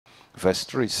Verse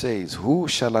 3 says, who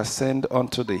shall ascend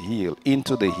unto the hill,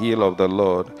 into the hill of the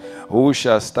Lord? Who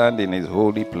shall stand in his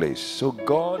holy place? So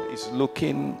God is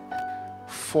looking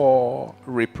for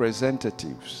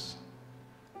representatives.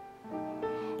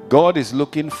 God is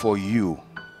looking for you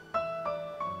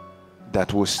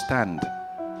that will stand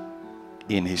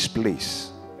in his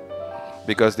place.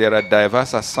 Because there are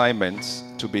diverse assignments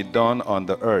to be done on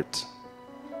the earth.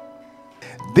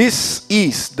 This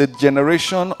is the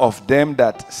generation of them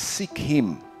that seek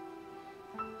him.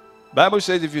 Bible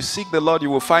says if you seek the Lord, you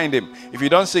will find him. If you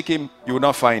don't seek him, you will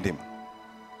not find him.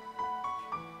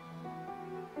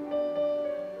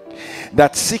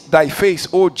 That seek thy face,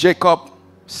 O Jacob,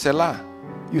 Selah.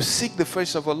 You seek the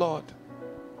face of the Lord.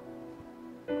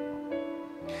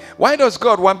 Why does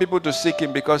God want people to seek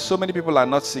him? Because so many people are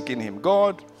not seeking him.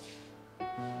 God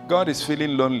is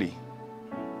feeling lonely.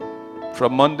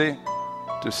 From Monday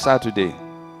to Saturday.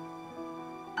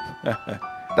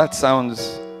 That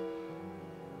sounds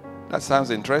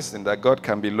interesting, that God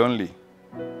can be lonely.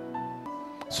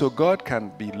 So God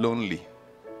can be lonely.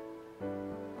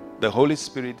 The Holy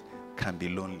Spirit can be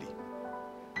lonely.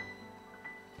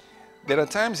 There are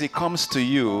times he comes to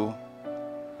you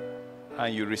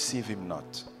and you receive him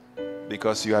not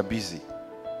because you are busy,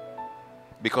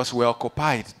 because we're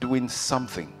occupied doing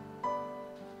something.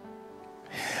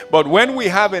 But when we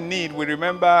have a need, we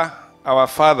remember our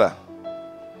Father.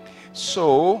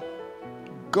 So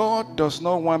God does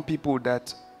not want people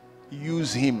that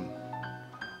use him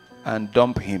and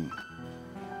dump him.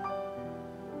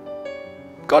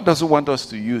 God doesn't want us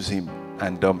to use him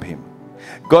and dump him.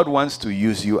 God wants to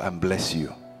use you and bless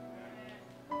you.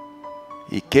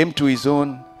 He came to his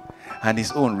own, and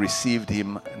his own received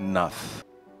him not.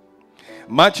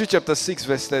 Matthew chapter 6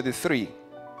 verse 33.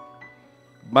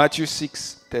 Matthew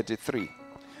 6:33.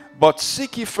 But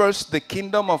seek ye first the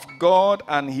kingdom of God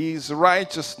and his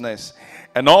righteousness,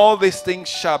 and all these things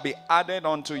shall be added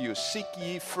unto you. Seek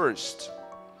ye first.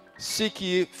 Seek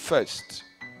ye first.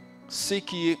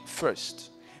 Seek ye first.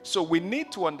 So we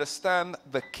need to understand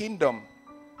the kingdom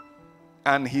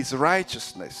and his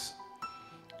righteousness.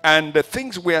 And the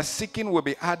things we are seeking will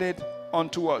be added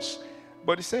unto us.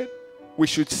 But he said we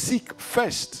should seek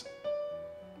first.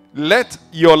 Let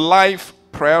your life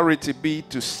priority be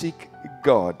to seek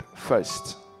God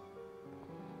first.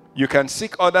 You can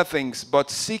seek other things,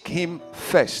 but seek him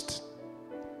first.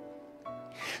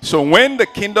 So when the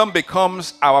kingdom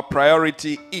becomes our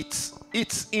priority,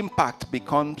 its impact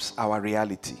becomes our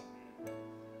reality.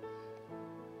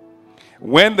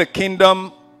 When the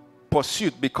kingdom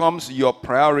pursuit becomes your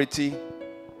priority,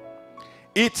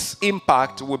 its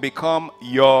impact will become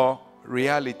your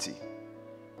reality.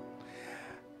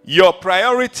 Your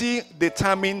priority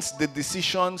determines the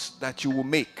decisions that you will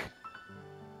make.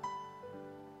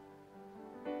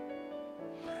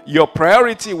 Your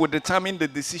priority will determine the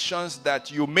decisions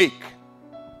that you make.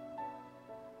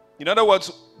 In other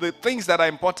words, the things that are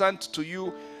important to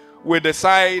you will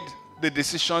decide the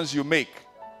decisions you make.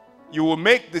 You will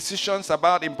make decisions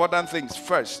about important things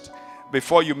first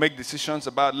before you make decisions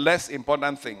about less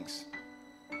important things.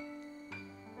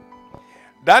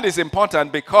 That is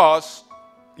important because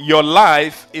your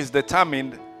life is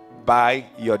determined by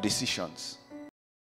your decisions.